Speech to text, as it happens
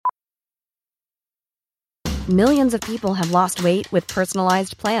Millions of people have lost weight with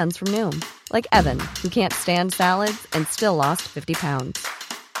personalized plans from Noom. Like Evan, who can't stand salads and still lost 50 pounds.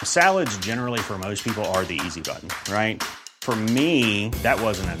 Salads generally for most people are the easy button, right? For me, that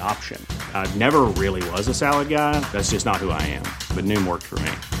wasn't an option. I never really was a salad guy. That's just not who I am. But Noom worked for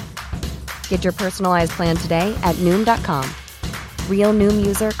me. Get your personalized plan today at Noom.com. Real Noom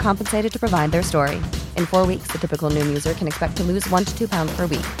user compensated to provide their story. In 4 weeks, the typical Noom user can expect to lose 1 to 2 pounds per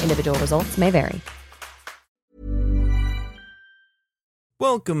week. Individual results may vary.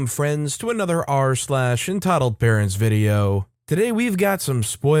 Welcome, friends, to another r/slash entitled parents video. Today we've got some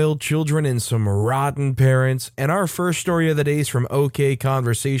spoiled children and some rotten parents, and our first story of the day is from OK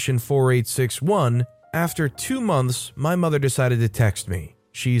Conversation 4861. After 2 months, my mother decided to text me.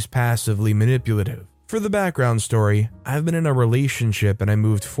 She's passively manipulative. For the background story, I've been in a relationship and I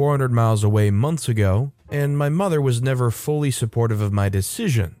moved 400 miles away months ago, and my mother was never fully supportive of my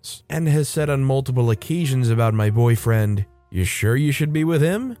decisions, and has said on multiple occasions about my boyfriend, "You sure you should be with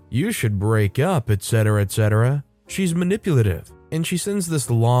him? You should break up, etc., etc." She's manipulative, and she sends this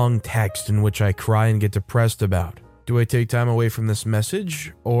long text in which I cry and get depressed about. Do I take time away from this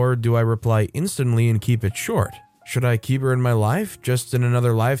message, or do I reply instantly and keep it short? Should I keep her in my life, just in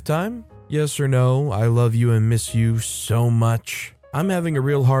another lifetime? Yes or no, I love you and miss you so much. I'm having a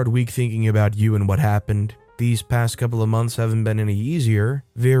real hard week thinking about you and what happened. These past couple of months haven't been any easier.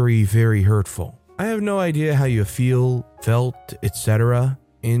 Very, very hurtful. I have no idea how you feel, felt, etc.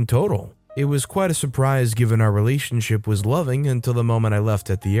 in total. It was quite a surprise given our relationship was loving until the moment I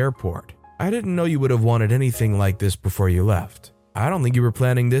left at the airport. I didn't know you would have wanted anything like this before you left. I don't think you were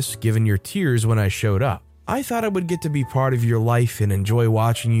planning this given your tears when I showed up. I thought I would get to be part of your life and enjoy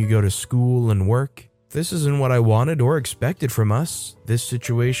watching you go to school and work. This isn't what I wanted or expected from us, this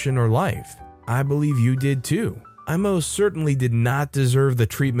situation or life. I believe you did too. I most certainly did not deserve the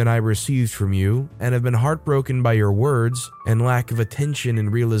treatment I received from you, and have been heartbroken by your words and lack of attention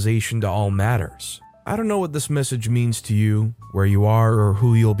and realization to all matters. I don't know what this message means to you, where you are, or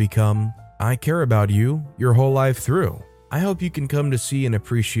who you'll become. I care about you your whole life through. I hope you can come to see and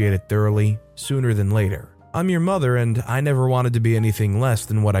appreciate it thoroughly, sooner than later. I'm your mother, and I never wanted to be anything less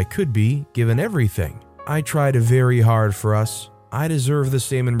than what I could be, given everything. I tried very hard for us. I deserve the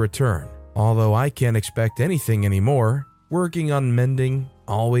same in return. Although I can't expect anything anymore. Working on mending,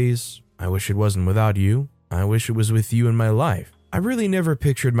 always. I wish it wasn't without you. I wish it was with you in my life. I really never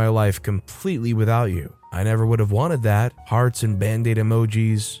pictured my life completely without you. I never would have wanted that. Hearts and band-aid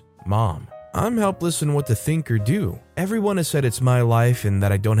emojis. Mom. I'm helpless in what to think or do. Everyone has said it's my life and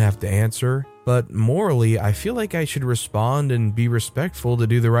that I don't have to answer, but morally, I feel like I should respond and be respectful to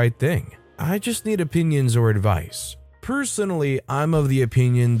do the right thing. I just need opinions or advice. Personally, I'm of the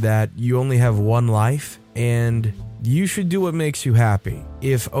opinion that you only have one life, and you should do what makes you happy.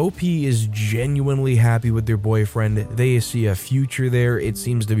 If OP is genuinely happy with their boyfriend, they see a future there, it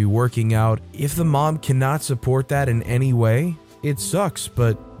seems to be working out. If the mom cannot support that in any way, it sucks,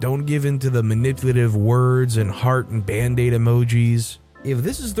 but don't give in to the manipulative words and heart and band-aid emojis. If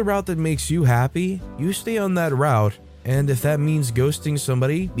this is the route that makes you happy, you stay on that route. And if that means ghosting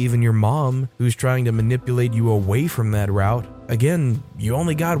somebody, even your mom, who's trying to manipulate you away from that route, again, you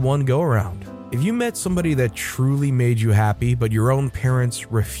only got one go-around. If you met somebody that truly made you happy, but your own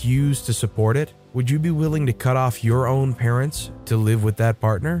parents refused to support it, would you be willing to cut off your own parents to live with that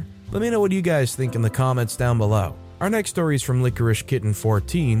partner? Let me know what you guys think in the comments down below. Our next story is from Licorice Kitten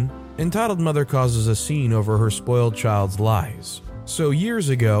 14, entitled Mother Causes a Scene Over Her Spoiled Child's Lies. So years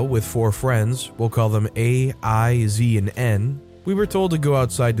ago, with 4 friends, we'll call them A, I, Z, and N, we were told to go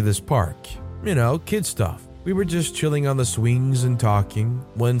outside to this park. You know, kid stuff. We were just chilling on the swings and talking,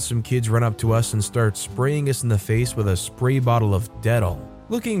 when some kids run up to us and start spraying us in the face with a spray bottle of Dettol.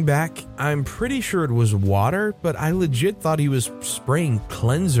 Looking back, I'm pretty sure it was water, but I legit thought he was spraying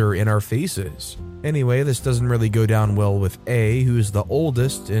cleanser in our faces. Anyway, this doesn't really go down well with A, who's the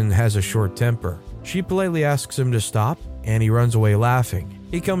oldest and has a short temper. She politely asks him to stop, and he runs away laughing.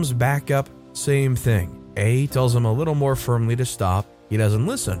 He comes back up, same thing. A tells him a little more firmly to stop. He doesn't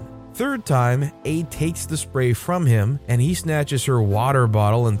listen. Third time, A takes the spray from him, and he snatches her water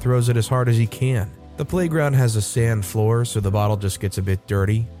bottle and throws it as hard as he can. The playground has a sand floor, so the bottle just gets a bit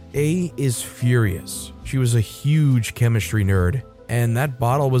dirty. A is furious. She was a huge chemistry nerd, and that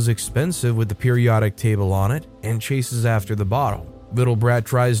bottle was expensive with the periodic table on it, and chases after the bottle. Little brat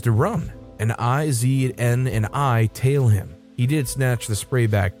tries to run, and I, Z, N, and I tail him. He did snatch the spray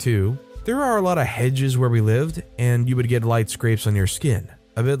back too. There are a lot of hedges where we lived, and you would get light scrapes on your skin,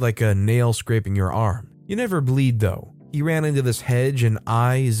 a bit like a nail scraping your arm. You never bleed though. He ran into this hedge, and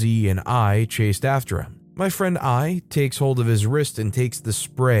I, Z, and I chased after him. My friend I takes hold of his wrist and takes the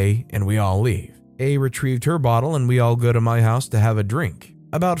spray, and we all leave. A retrieved her bottle and we all go to my house to have a drink.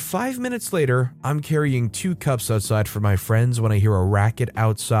 About 5 minutes later, I'm carrying 2 cups outside for my friends when I hear a racket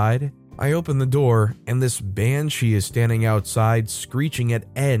outside. I open the door and this banshee is standing outside screeching at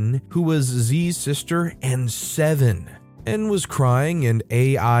N, who was Z's sister and 7. N was crying and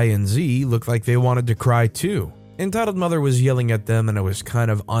A, I, and Z looked like they wanted to cry too. Entitled Mother was yelling at them and it was kind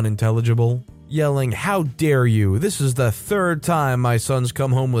of unintelligible. Yelling, "How dare you? This is the 3rd time my son's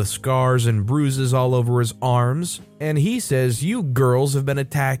come home with scars and bruises all over his arms. And he says you girls have been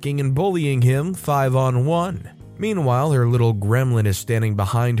attacking and bullying him 5-on-1. Meanwhile, her little gremlin is standing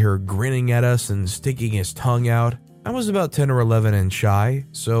behind her grinning at us and sticking his tongue out. I was about 10 or 11 and shy,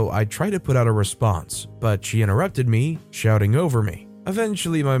 so I tried to put out a response, but she interrupted me, shouting over me.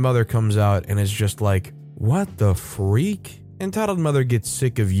 Eventually, my mother comes out and is just like, "What the freak?" Entitled Mother gets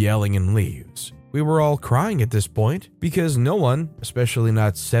sick of yelling and leaves. We were all crying at this point because no one, especially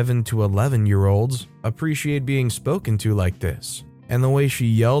not 7 to 11-year-olds, appreciate being spoken to like this. And the way she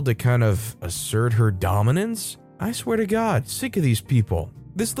yelled to kind of assert her dominance, I swear to God, sick of these people.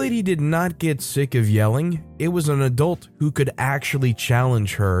 This lady did not get sick of yelling. It was an adult who could actually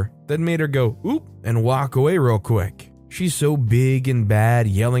challenge her that made her go, "Oop," and walk away real quick. She's so big and bad,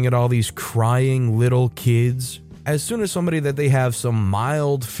 yelling at all these crying little kids. As soon as somebody that they have some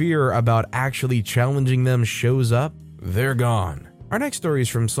mild fear about actually challenging them shows up, they're gone. Our next story is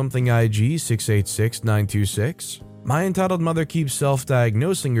from something IG 686926. My entitled mother keeps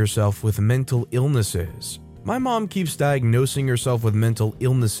self-diagnosing herself with mental illnesses. My mom keeps diagnosing herself with mental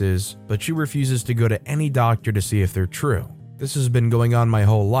illnesses, but she refuses to go to any doctor to see if they're true. This has been going on my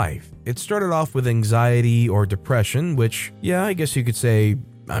whole life. It started off with anxiety or depression, which, yeah, I guess you could say,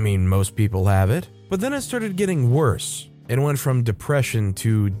 most people have it. But then it started getting worse. It went from depression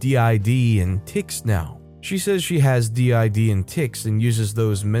to DID and tics now. She says she has DID and tics and uses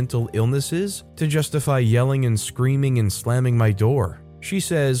those mental illnesses to justify yelling and screaming and slamming my door. She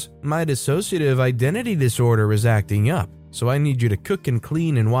says, "My dissociative identity disorder is acting up, so I need you to cook and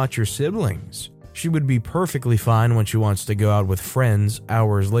clean and watch your siblings." She would be perfectly fine when she wants to go out with friends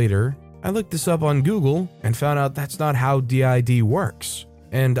hours later. I looked this up on Google and found out that's not how DID works.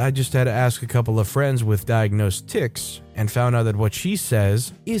 And I just had to ask a couple of friends with diagnosed tics and found out that what she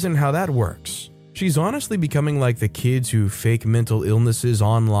says isn't how that works. She's honestly becoming like the kids who fake mental illnesses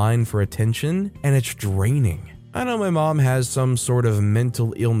online for attention, and it's draining. I know my mom has some sort of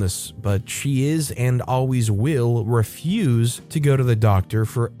mental illness, but she is and always will refuse to go to the doctor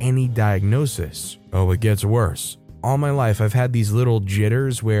for any diagnosis. Oh, it gets worse. All my life I've had these little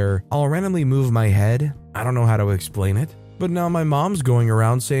jitters where I'll randomly move my head. I don't know how to explain it. But now my mom's going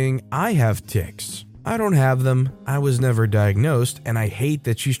around saying I have tics. I don't have them, I was never diagnosed, and I hate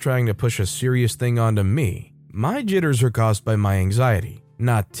that she's trying to push a serious thing onto me. My jitters are caused by my anxiety,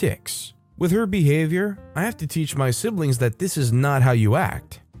 not tics. With her behavior, I have to teach my siblings that this is not how you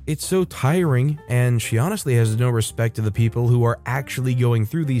act. It's so tiring, and she honestly has no respect to the people who are actually going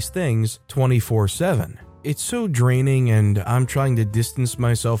through these things 24/7. It's so draining and I'm trying to distance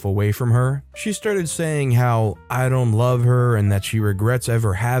myself away from her. She started saying how I don't love her and that she regrets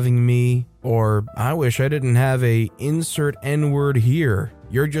ever having me, or I wish I didn't have a insert N-word here.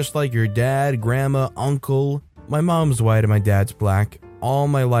 You're just like your dad, grandma, uncle. My mom's white and my dad's black. All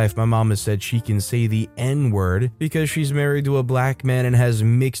my life my mom has said she can say the N-word because she's married to a black man and has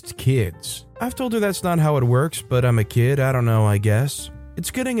mixed kids. I've told her that's not how it works, but I'm a kid, I don't know, I guess. It's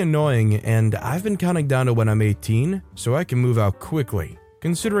getting annoying, and I've been counting down to when I'm 18, so I can move out quickly.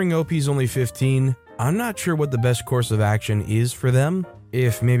 Considering OP's only 15, I'm not sure what the best course of action is for them.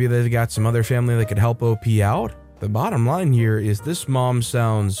 If maybe they've got some other family that could help OP out. The bottom line here is this mom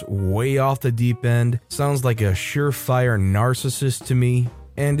sounds way off the deep end, sounds like a surefire narcissist to me,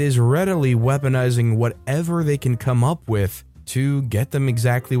 and is readily weaponizing whatever they can come up with to get them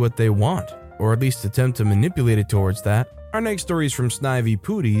exactly what they want, or at least attempt to manipulate it towards that. Our next story is from Snivy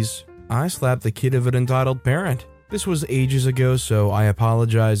Pooties. I slapped the kid of an entitled parent. This was ages ago, so I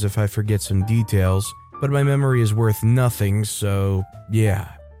apologize if I forget some details, but my memory is worth nothing, so yeah.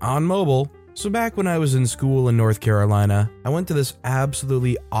 On mobile. So back when I was in school in North Carolina, I went to this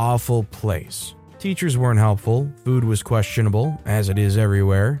absolutely awful place. Teachers weren't helpful, food was questionable, as it is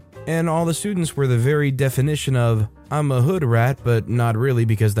everywhere, and all the students were the very definition of, I'm a hood rat, but not really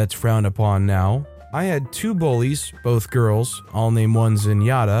because that's frowned upon now. I had 2 bullies, both girls. I'll name one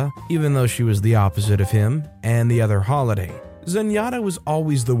Zenyatta, even though she was the opposite of him, and the other Holiday. Zenyatta was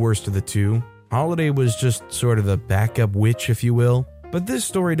always the worst of the 2. Holiday was just sort of the backup witch, if you will. But this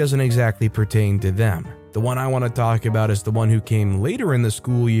story doesn't exactly pertain to them. The one I want to talk about is the one who came later in the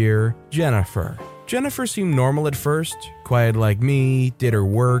school year, Jennifer. Jennifer seemed normal at first, quiet like me, did her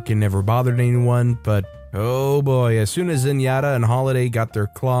work, and never bothered anyone, but oh boy, as soon as Zenyatta and Holiday got their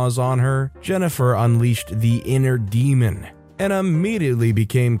claws on her, Jennifer unleashed the inner demon and immediately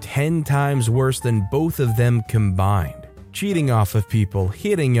became 10 times worse than both of them combined. Cheating off of people,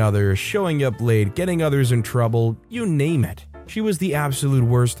 hitting others, showing up late, getting others in trouble, you name it. She was the absolute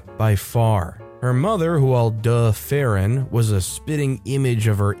worst by far. Her mother, who all Farron, was a spitting image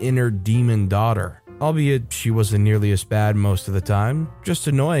of her inner demon daughter. Albeit she wasn't nearly as bad most of the time, just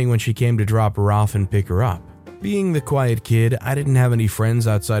annoying when she came to drop her off and pick her up. Being the quiet kid, I didn't have any friends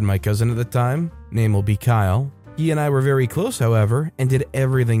outside my cousin at the time, name will be Kyle. He and I were very close, however, and did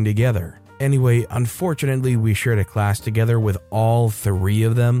everything together. Anyway, unfortunately, we shared a class together with all 3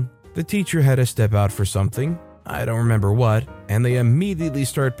 of them. The teacher had to step out for something, I don't remember what, and they immediately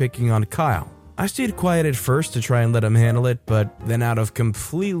started picking on Kyle. I stayed quiet at first to try and let him handle it, but then out of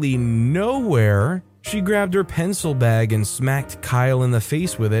completely nowhere, she grabbed her pencil bag and smacked Kyle in the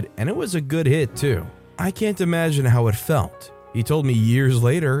face with it, and it was a good hit too. I can't imagine how it felt. He told me years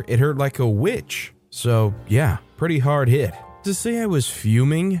later it hurt like a witch. So yeah, pretty hard hit. To say I was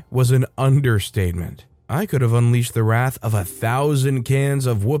fuming was an understatement. I could have unleashed the wrath of 1,000 cans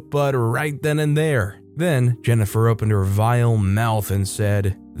of whoop butt right then and there. Then Jennifer opened her vile mouth and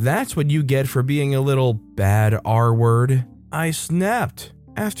said, "That's what you get for being a little bad R-word." I snapped.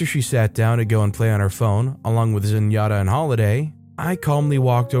 After she sat down to go and play on her phone, along with Zenyatta and Holiday, I calmly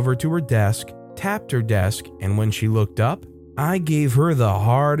walked over to her desk, tapped her desk, and when she looked up, I gave her the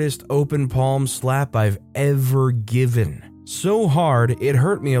hardest open palm slap I've ever given. So hard, it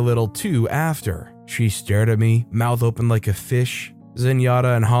hurt me a little too after. She stared at me, mouth open like a fish.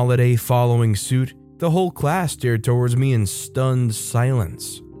 Zenyatta and Holiday following suit. The whole class stared towards me in stunned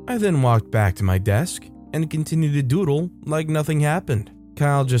silence. I then walked back to my desk and continued to doodle like nothing happened.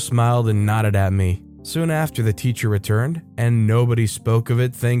 Kyle just smiled and nodded at me. Soon after, the teacher returned, and nobody spoke of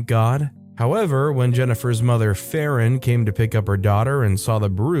it, thank God. However, when Jennifer's mother, Farron, came to pick up her daughter and saw the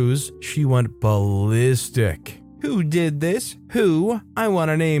bruise, she went ballistic. "Who did this? Who? I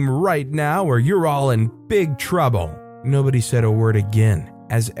want a name right now or you're all in big trouble." Nobody said a word again,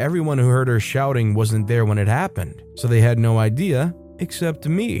 as everyone who heard her shouting wasn't there when it happened, so they had no idea, except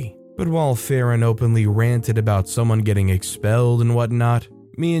me. But while Farron openly ranted about someone getting expelled and whatnot,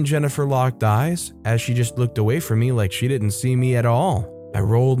 me and Jennifer locked eyes as she just looked away from me like she didn't see me at all. I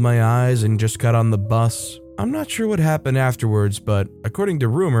rolled my eyes and just got on the bus. I'm not sure what happened afterwards, but according to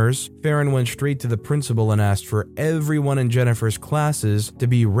rumors, Farron went straight to the principal and asked for everyone in Jennifer's classes to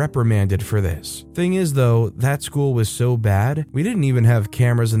be reprimanded for this. Thing is though, that school was so bad, we didn't even have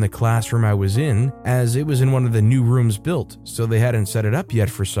cameras in the classroom I was in, as it was in one of the new rooms built, so they hadn't set it up yet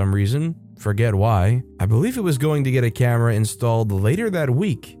for some reason. Forget why. I believe it was going to get a camera installed later that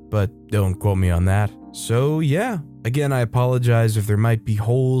week, but don't quote me on that. So yeah, again I apologize if there might be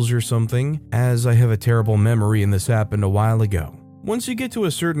holes or something, as I have a terrible memory and this happened a while ago. Once you get to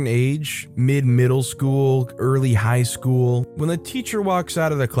a certain age, mid-middle school, early high school, when the teacher walks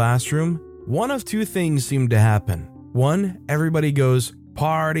out of the classroom, one of 2 things seem to happen. 1, everybody goes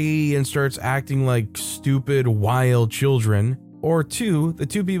party and starts acting like stupid, wild children. Or 2, the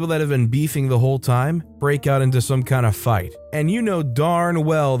 2 people that have been beefing the whole time break out into some kind of fight. And you know darn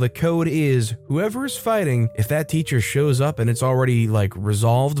well the code is whoever is fighting, if that teacher shows up and it's already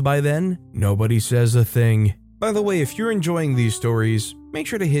resolved by then, nobody says a thing. By the way, if you're enjoying these stories, make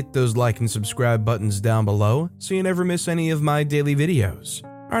sure to hit those like and subscribe buttons down below so you never miss any of my daily videos.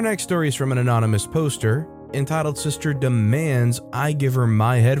 Our next story is from an anonymous poster entitled "Sister Demands I Give Her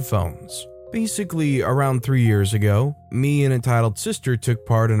My Headphones." Basically, around 3 years ago, me and entitled sister took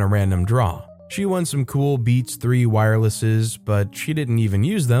part in a random draw. She won some cool Beats 3 wirelesses, but she didn't even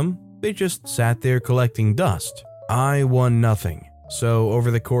use them. They just sat there collecting dust. I won nothing. So over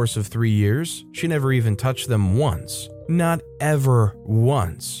the course of 3 years, she never even touched them once. Not ever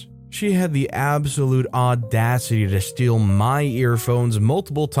once. She had the absolute audacity to steal my earphones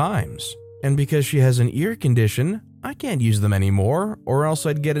multiple times. And because she has an ear condition, I can't use them anymore, or else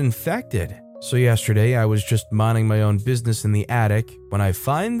I'd get infected. So yesterday, I was just minding my own business in the attic when I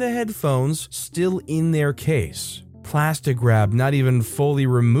find the headphones still in their case. Plastic wrap not even fully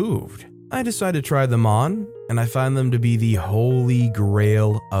removed. I decide to try them on, and I find them to be the holy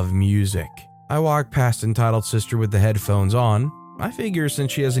grail of music. I walk past entitled sister with the headphones on. I figure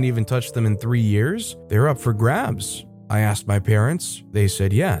since she hasn't even touched them in 3 years, they're up for grabs. I asked my parents. They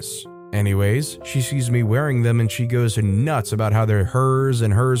said yes. Anyways, she sees me wearing them and she goes nuts about how they're hers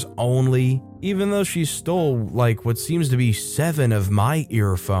and hers only, even though she stole what seems to be 7 of my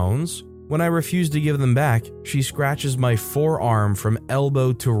earphones. When I refuse to give them back, she scratches my forearm from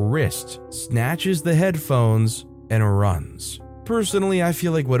elbow to wrist, snatches the headphones, and runs. Personally, I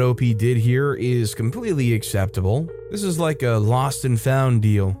feel like what OP did here is completely acceptable. This is like a lost and found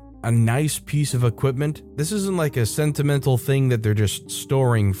deal. A nice piece of equipment. This isn't like a sentimental thing that they're just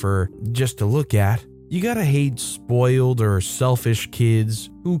storing for just to look at. You gotta hate spoiled or selfish kids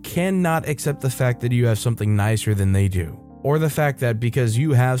who cannot accept the fact that you have something nicer than they do. Or the fact that because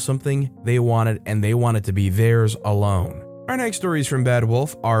you have something, they want it and they want it to be theirs alone. Our next story is from Bad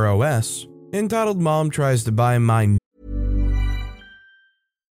Wolf, ROS, entitled Mom Tries to Buy My...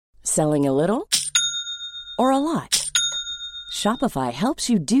 Selling a little or a lot? Shopify helps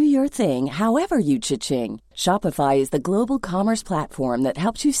you do your thing however you cha-ching. Shopify is the global commerce platform that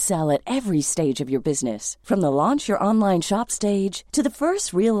helps you sell at every stage of your business. From the launch your online shop stage to the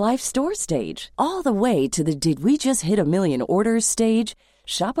first real-life store stage, all the way to the did we just hit a million orders stage.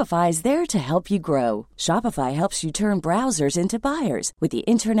 Shopify is there to help you grow. Shopify helps you turn browsers into buyers with the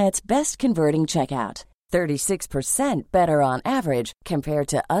internet's best converting checkout. 36% better on average compared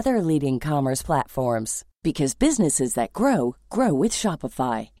to other leading commerce platforms. Because businesses that grow, grow with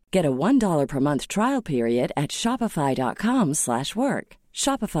Shopify. Get a $1 per month trial period at shopify.com/work.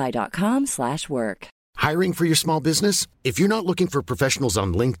 Shopify.com/work. Hiring for your small business? If you're not looking for professionals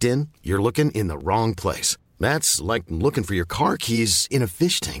on LinkedIn, you're looking in the wrong place. That's like looking for your car keys in a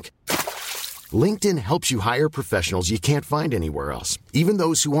fish tank. LinkedIn helps you hire professionals you can't find anywhere else, even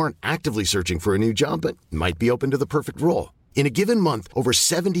those who aren't actively searching for a new job but might be open to the perfect role. In a given month, over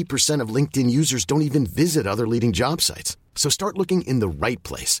 70% of LinkedIn users don't even visit other leading job sites. So start looking in the right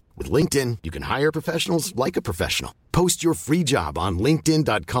place. With LinkedIn, you can hire professionals like a professional. Post your free job on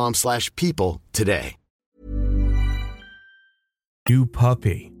linkedin.com/people today. New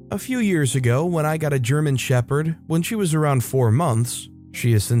puppy. A few years ago, when I got a German Shepherd, when she was around 4 months,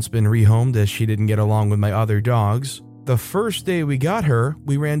 she has since been rehomed as she didn't get along with my other dogs. The first day we got her,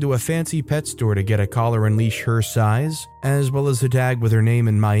 we ran to a fancy pet store to get a collar and leash her size, as well as a tag with her name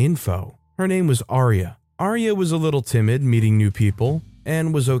and my info. Her name was Arya. Arya was a little timid meeting new people,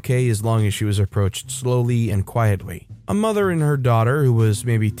 and was okay as long as she was approached slowly and quietly. A mother and her daughter, who was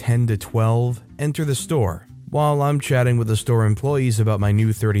maybe 10 to 12, enter the store, while I'm chatting with the store employees about my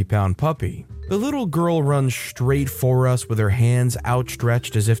new 30-pound puppy. The little girl runs straight for us with her hands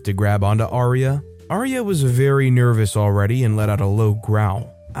outstretched as if to grab onto Arya. Arya was very nervous already and let out a low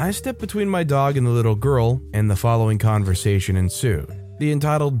growl. I stepped between my dog and the little girl, and the following conversation ensued. The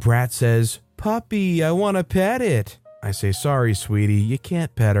entitled brat says, "Puppy, I want to pet it." I say, "Sorry, sweetie, you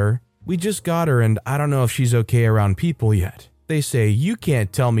can't pet her. We just got her and I don't know if she's okay around people yet." They say, "You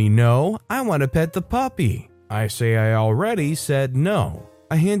can't tell me no. I want to pet the puppy." I say I already said no.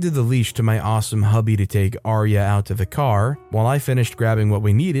 I handed the leash to my awesome hubby to take Arya out to the car while I finished grabbing what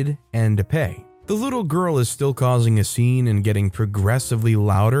we needed and to pay. The little girl is still causing a scene and getting progressively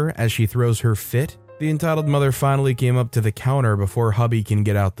louder as she throws her fit. The entitled mother finally came up to the counter before hubby can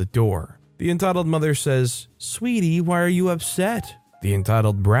get out the door. The entitled mother says, "Sweetie, why are you upset?" The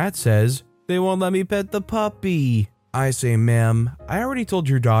entitled brat says, "They won't let me pet the puppy." I say, "Ma'am, I already told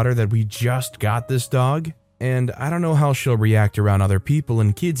your daughter that we just got this dog, and I don't know how she'll react around other people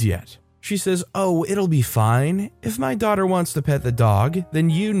and kids yet." She says, "Oh, it'll be fine. If my daughter wants to pet the dog, then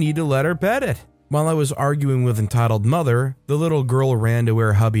you need to let her pet it." While I was arguing with entitled mother, the little girl ran to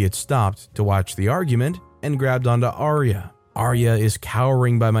where hubby had stopped to watch the argument and grabbed onto Arya. Arya is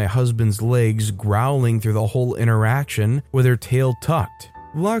cowering by my husband's legs, growling through the whole interaction with her tail tucked.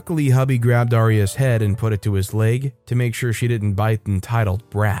 Luckily, hubby grabbed Arya's head and put it to his leg to make sure she didn't bite the entitled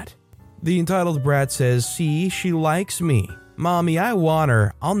brat. The entitled brat says, "See, she likes me. Mommy, I want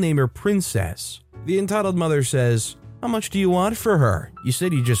her. I'll name her Princess." The entitled mother says, "How much do you want for her? You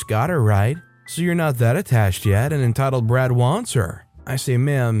said you just got her, right? So you're not that attached yet, and entitled Brad wants her." I say,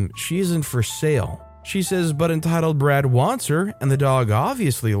 "Ma'am, she isn't for sale." She says, "But entitled Brad wants her, and the dog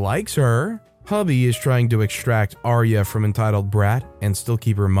obviously likes her." Hubby is trying to extract Arya from entitled brat and still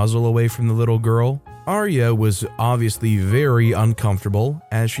keep her muzzle away from the little girl. Arya was obviously very uncomfortable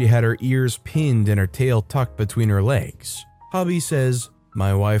as she had her ears pinned and her tail tucked between her legs. Hubby says,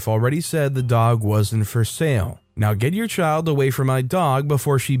 "My wife already said the dog wasn't for sale. Now get your child away from my dog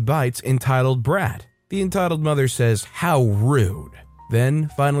before she bites entitled brat." The entitled mother says, "How rude." Then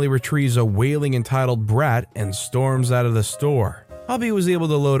finally retrieves a wailing entitled brat and storms out of the store. Hubby was able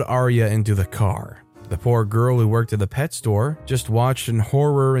to load Arya into the car. The poor girl who worked at the pet store just watched in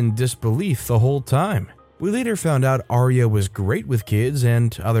horror and disbelief the whole time. We later found out Arya was great with kids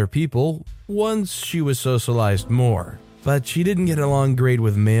and other people once she was socialized more. But she didn't get along great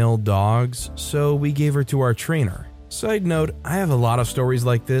with male dogs, so we gave her to our trainer. Side note, I have a lot of stories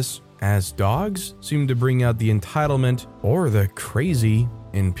like this, as dogs seem to bring out the entitlement or the crazy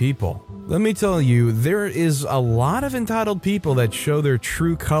in people. Let me tell you, there is a lot of entitled people that show their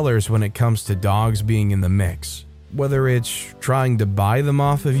true colors when it comes to dogs being in the mix. Whether it's trying to buy them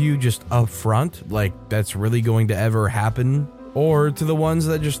off of you just up front, like that's really going to ever happen, or to the ones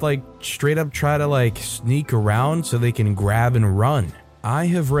that just straight up try to sneak around so they can grab and run. I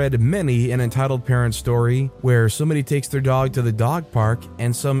have read many an entitled parent story where somebody takes their dog to the dog park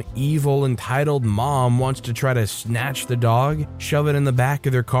and some evil entitled mom wants to try to snatch the dog, shove it in the back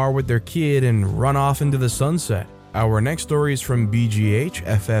of their car with their kid, and run off into the sunset. Our next story is from BGH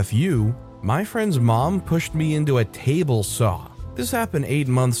FFU. My friend's mom pushed me into a table saw. This happened 8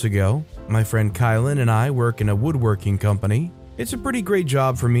 months ago. My friend Kylan and I work in a woodworking company. It's a pretty great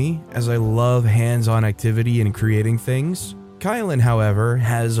job for me as I love hands-on activity and creating things. Kylan, however,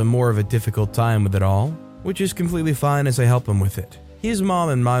 has a more of a difficult time with it all, which is completely fine as I help him with it. His mom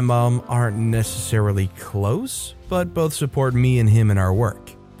and my mom aren't necessarily close, but both support me and him in our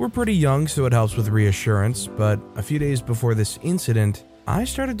work. We're pretty young, so it helps with reassurance, but a few days before this incident, I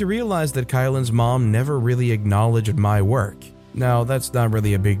started to realize that Kylan's mom never really acknowledged my work. Now, that's not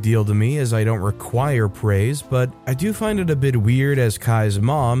really a big deal to me as I don't require praise, but I do find it a bit weird as Kai's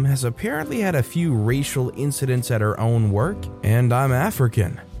mom has apparently had a few racial incidents at her own work, and I'm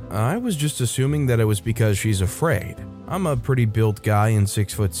African. I was just assuming that it was because she's afraid. I'm a pretty built guy and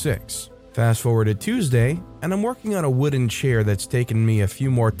 6'6". Fast forward to Tuesday, and I'm working on a wooden chair that's taken me a few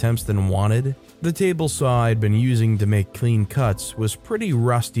more attempts than wanted. The table saw I'd been using to make clean cuts was pretty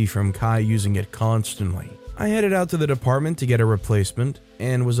rusty from Kai using it constantly. I headed out to the department to get a replacement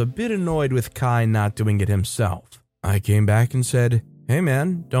and was a bit annoyed with Kai not doing it himself. I came back and said, "Hey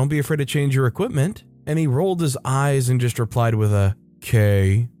man, don't be afraid to change your equipment." And he rolled his eyes and just replied with a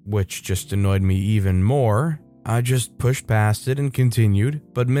K, which just annoyed me even more. I just pushed past it and continued,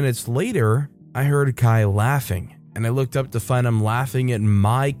 but minutes later, I heard Kai laughing, and I looked up to find him laughing at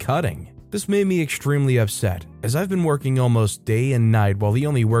my cutting. This made me extremely upset, as I've been working almost day and night while he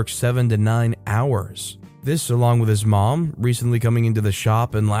only works 7 to 9 hours. This, along with his mom, recently coming into the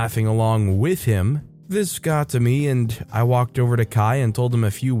shop and laughing along with him, this got to me and I walked over to Kai and told him a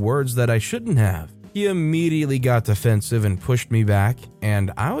few words that I shouldn't have. He immediately got defensive and pushed me back,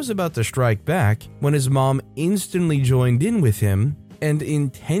 and I was about to strike back when his mom instantly joined in with him and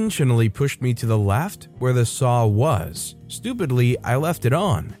intentionally pushed me to the left where the saw was. Stupidly, I left it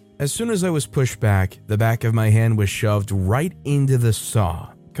on. As soon as I was pushed back, the back of my hand was shoved right into the saw,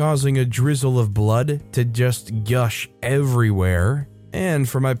 causing a drizzle of blood to just gush everywhere, and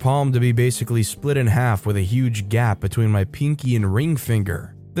for my palm to be basically split in half with a huge gap between my pinky and ring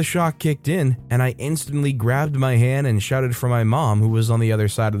finger. The shock kicked in, and I instantly grabbed my hand and shouted for my mom, who was on the other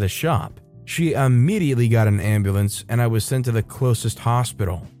side of the shop. She immediately got an ambulance, and I was sent to the closest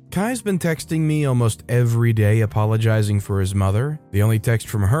hospital. Kai's been texting me almost every day apologizing for his mother. The only text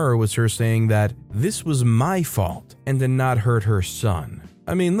from her was her saying that this was my fault and to not hurt her son.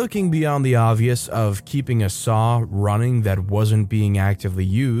 I mean, looking beyond the obvious of keeping a saw running that wasn't being actively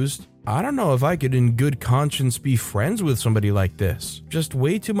used, I don't know if I could in good conscience be friends with somebody like this. Just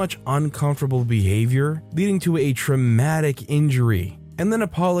way too much uncomfortable behavior leading to a traumatic injury, and then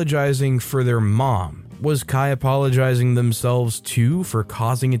apologizing for their mom. Was Kai apologizing themselves too for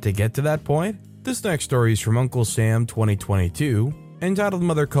causing it to get to that point? This next story is from Uncle Sam 2022. Entitled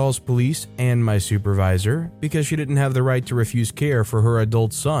Mother Calls Police and My Supervisor because she didn't have the right to refuse care for her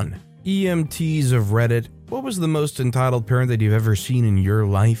adult son. EMTs of Reddit, what was the most entitled parent that you've ever seen in your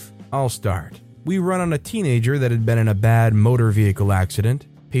life? I'll start. We run on a teenager that had been in a bad motor vehicle accident.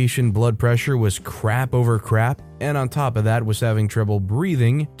 Patient blood pressure was crap over crap, and on top of that was having trouble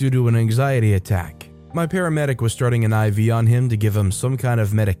breathing due to an anxiety attack. My paramedic was starting an IV on him to give him some kind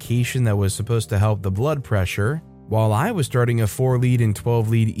of medication that was supposed to help the blood pressure, while I was starting a 4-lead and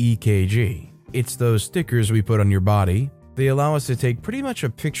 12-lead EKG. It's those stickers we put on your body. They allow us to take pretty much a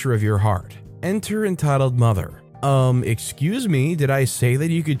picture of your heart. Enter entitled mother. Excuse me, did I say that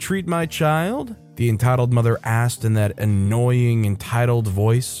you could treat my child? The entitled mother asked in that annoying entitled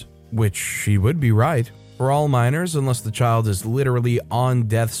voice, which she would be right. For all minors, unless the child is literally on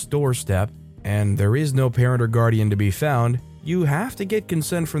death's doorstep, and there is no parent or guardian to be found, you have to get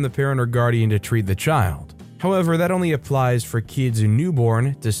consent from the parent or guardian to treat the child. However, that only applies for kids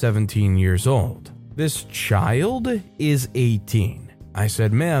newborn to 17 years old. This child is 18. I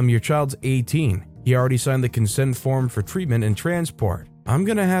said, "Ma'am, your child's 18. He already signed the consent form for treatment and transport. I'm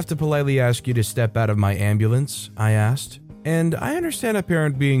gonna have to politely ask you to step out of my ambulance," I asked. And I understand a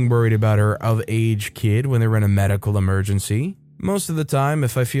parent being worried about her of-age kid when they're in a medical emergency. Most of the time,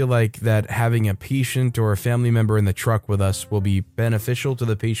 if I feel like that having a patient or a family member in the truck with us will be beneficial to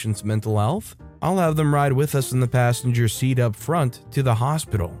the patient's mental health, I'll have them ride with us in the passenger seat up front to the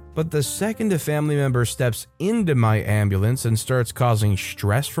hospital. But the second a family member steps into my ambulance and starts causing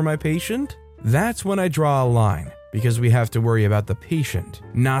stress for my patient, that's when I draw a line, because we have to worry about the patient,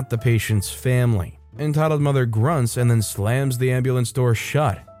 not the patient's family. Entitled mother grunts and then slams the ambulance door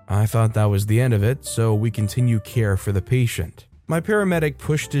shut. I thought that was the end of it, so we continue care for the patient. My paramedic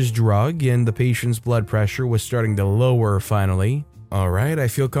pushed his drug and the patient's blood pressure was starting to lower finally. Alright, I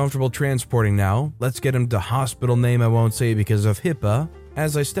feel comfortable transporting now. Let's get him to hospital name I won't say because of HIPAA.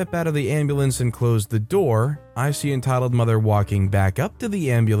 As I step out of the ambulance and close the door, I see entitled mother walking back up to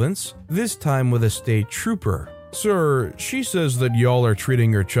the ambulance, this time with a state trooper. Sir, she says that y'all are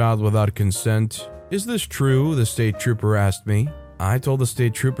treating her child without consent. Is this true? The state trooper asked me. I told the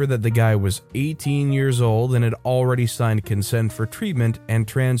state trooper that the guy was 18 years old and had already signed consent for treatment and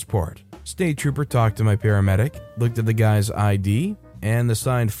transport. State trooper talked to my paramedic, looked at the guy's ID and the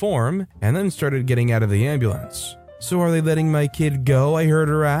signed form, and then started getting out of the ambulance. So are they letting my kid go? I heard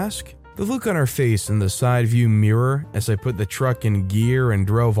her ask. The look on her face in the side view mirror as I put the truck in gear and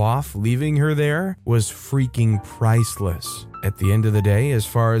drove off, leaving her there, was freaking priceless. At the end of the day, as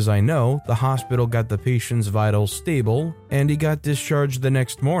far as I know, the hospital got the patient's vitals stable and he got discharged the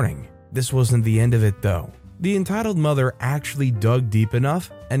next morning. This wasn't the end of it though. The entitled mother actually dug deep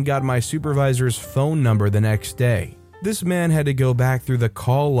enough and got my supervisor's phone number the next day. This man had to go back through the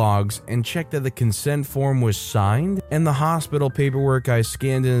call logs and check that the consent form was signed and the hospital paperwork I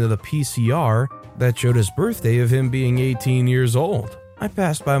scanned into the PCR that showed his birthday of him being 18 years old. I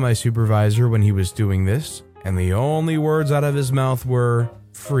passed by my supervisor when he was doing this, and the only words out of his mouth were,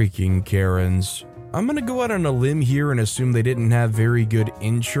 "Freaking Karens." I'm gonna go out on a limb here and assume they didn't have very good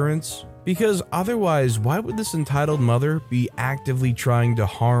insurance, because otherwise, why would this entitled mother be actively trying to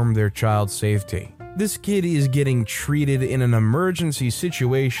harm their child's safety? This kid is getting treated in an emergency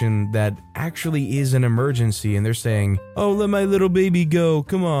situation that actually is an emergency, and they're saying, "Oh, let my little baby go,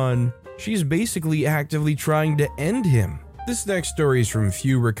 come on." She's basically actively trying to end him. This next story is from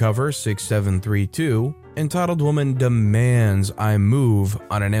Few Recover 6732. Entitled woman demands I move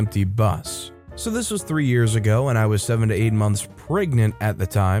on an empty bus. So this was 3 years ago and I was 7 to 8 months pregnant at the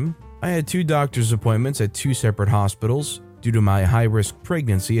time. I had 2 doctor's appointments at 2 separate hospitals due to my high-risk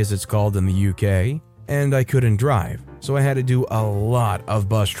pregnancy, as it's called in the UK, and I couldn't drive, so I had to do a lot of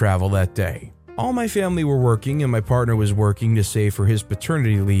bus travel that day. All my family were working and my partner was working to save for his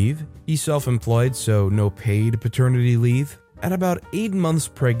paternity leave. He's self-employed, so no paid paternity leave. At about 8 months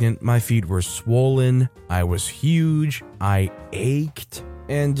pregnant, my feet were swollen, I was huge, I ached,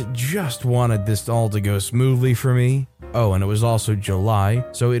 and just wanted this all to go smoothly for me. Oh, and it was also July,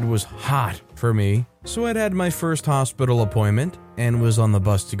 so it was hot for me. So I'd had my first hospital appointment and was on the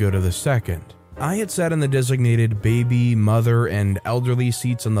bus to go to the second. I had sat in the designated baby, mother, and elderly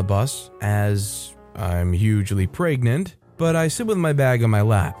seats on the bus as I'm hugely pregnant, but I sit with my bag on my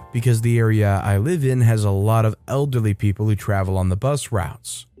lap because the area I live in has a lot of elderly people who travel on the bus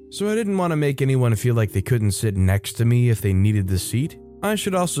routes. So I didn't want to make anyone feel like they couldn't sit next to me if they needed the seat. I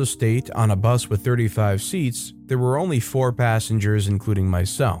should also state, on a bus with 35 seats, there were only 4 passengers including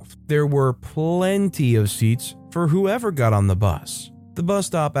myself. There were plenty of seats for whoever got on the bus. The bus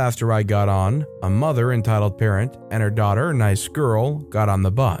stop after I got on, a mother, entitled parent, and her daughter, nice girl, got on the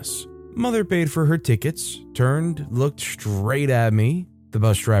bus. Mother paid for her tickets, turned, looked straight at me. The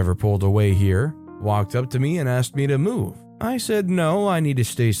bus driver pulled away here, walked up to me and asked me to move. I said no, I need to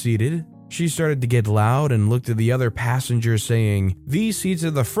stay seated. She started to get loud and looked at the other passengers saying, "These seats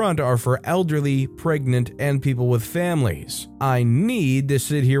at the front are for elderly, pregnant, and people with families. I need to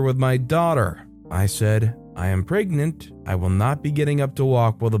sit here with my daughter." I said, "I am pregnant. I will not be getting up to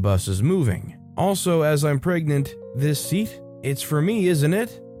walk while the bus is moving. Also, as I'm pregnant, this seat, it's for me, isn't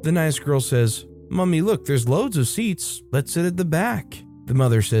it?" The nice girl says, "Mommy, look, there's loads of seats. Let's sit at the back." The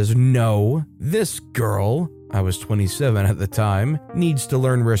mother says, "No, this girl," I was 27 at the time, "needs to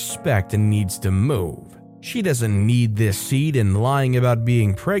learn respect and needs to move. She doesn't need this seat, and lying about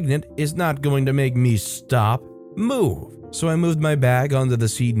being pregnant is not going to make me stop. Move." So I moved my bag onto the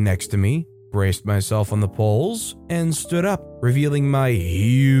seat next to me, braced myself on the poles, and stood up, revealing my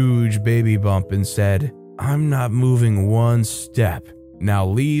huge baby bump, and said, "I'm not moving one step. Now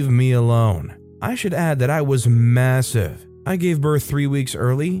leave me alone." I should add that I was massive. I gave birth 3 weeks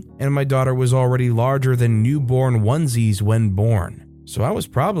early, and my daughter was already larger than newborn onesies when born. So I was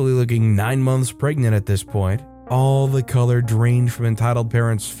probably looking 9 months pregnant at this point. All the color drained from entitled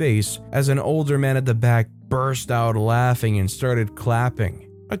parent's face as an older man at the back burst out laughing and started clapping.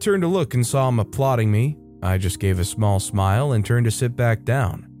 I turned to look and saw him applauding me. I just gave a small smile and turned to sit back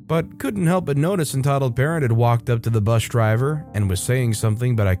down. but couldn't help but notice Entitled Parent had walked up to the bus driver and was saying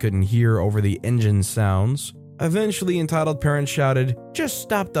something, but I couldn't hear over the engine sounds. Eventually, Entitled Parent shouted, "Just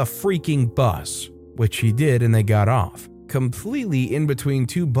stop the freaking bus," which he did, and they got off, completely in between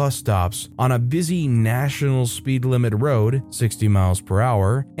two bus stops on a busy national speed limit road, 60 miles per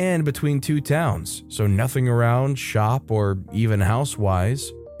hour, and between two towns, so nothing around shop or even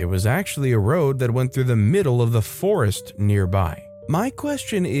house-wise. It was actually a road that went through the middle of the forest nearby. My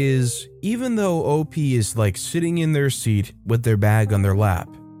question is, even though OP is like sitting in their seat with their bag on their lap,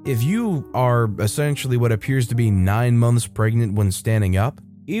 if you are essentially what appears to be 9 months pregnant when standing up,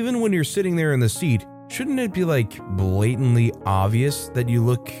 even when you're sitting there in the seat, shouldn't it be like blatantly obvious that you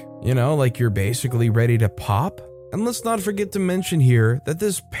look, like you're basically ready to pop? And let's not forget to mention here that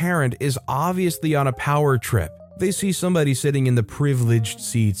this parent is obviously on a power trip. They see somebody sitting in the privileged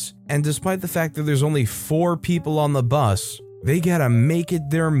seats, and despite the fact that there's only 4 people on the bus, they gotta make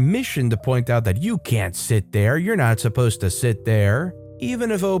it their mission to point out that you can't sit there, you're not supposed to sit there. Even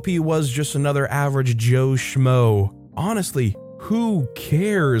if OP was just another average Joe Schmo, honestly, who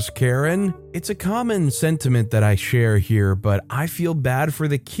cares, Karen? It's a common sentiment that I share here, but I feel bad for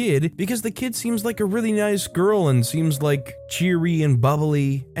the kid because the kid seems like a really nice girl and seems like cheery and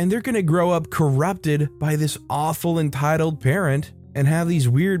bubbly, and they're gonna grow up corrupted by this awful entitled parent and have these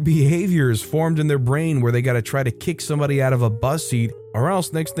weird behaviors formed in their brain where they gotta try to kick somebody out of a bus seat, or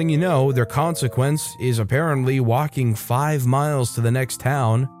else next thing you know, their consequence is apparently walking 5 miles to the next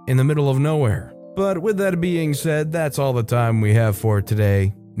town in the middle of nowhere. But with that being said, that's all the time we have for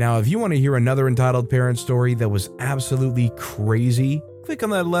today. Now, if you want to hear another entitled parent story that was absolutely crazy, click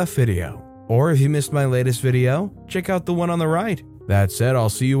on that left video. Or if you missed my latest video, check out the one on the right. That said, I'll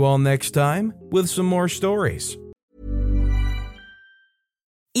see you all next time with some more stories.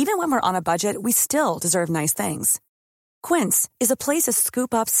 Even when we're on a budget, we still deserve nice things. Quince is a place to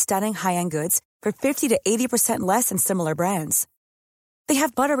scoop up stunning high-end goods for 50 to 80% less than similar brands. They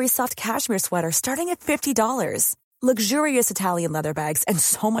have buttery soft cashmere sweaters starting at $50, luxurious Italian leather bags, and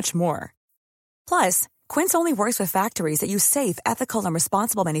so much more. Plus, Quince only works with factories that use safe, ethical, and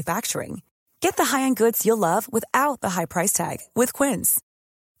responsible manufacturing. Get the high-end goods you'll love without the high price tag with Quince.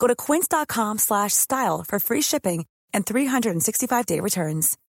 Go to quince.com/style for free shipping and 365-day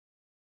returns.